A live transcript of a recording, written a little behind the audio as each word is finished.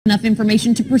enough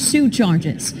information to pursue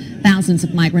charges. Thousands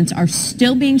of migrants are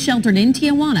still being sheltered in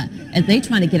Tijuana as they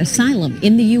try to get asylum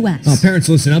in the U.S. Well, parents,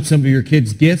 listen up. Some of your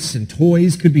kids' gifts and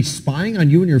toys could be spying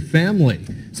on you and your family.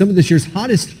 Some of this year's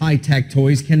hottest high-tech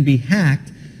toys can be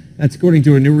hacked. That's according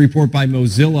to a new report by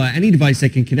Mozilla. Any device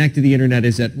that can connect to the internet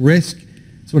is at risk.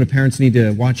 That's what parents need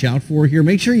to watch out for here.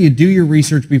 Make sure you do your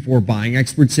research before buying.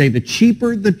 Experts say the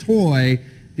cheaper the toy,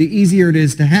 the easier it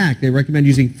is to hack. They recommend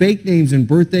using fake names and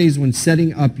birthdays when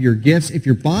setting up your gifts. If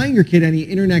you're buying your kid any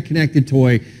internet-connected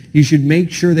toy, you should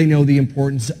make sure they know the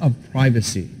importance of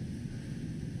privacy.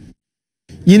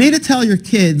 You need to tell your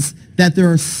kids that there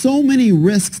are so many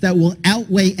risks that will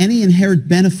outweigh any inherent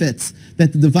benefits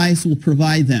that the device will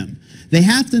provide them. They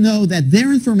have to know that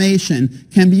their information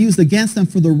can be used against them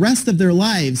for the rest of their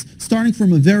lives, starting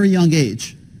from a very young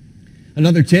age.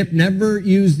 Another tip, never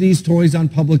use these toys on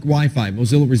public Wi-Fi.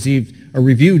 Mozilla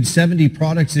reviewed 70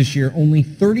 products this year. Only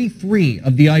 33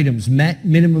 of the items met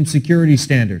minimum security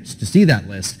standards. To see that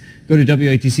list, go to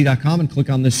WHEC.com and click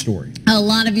on this story. A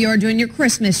lot of you are doing your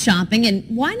Christmas shopping, and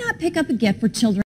why not pick up a gift for children?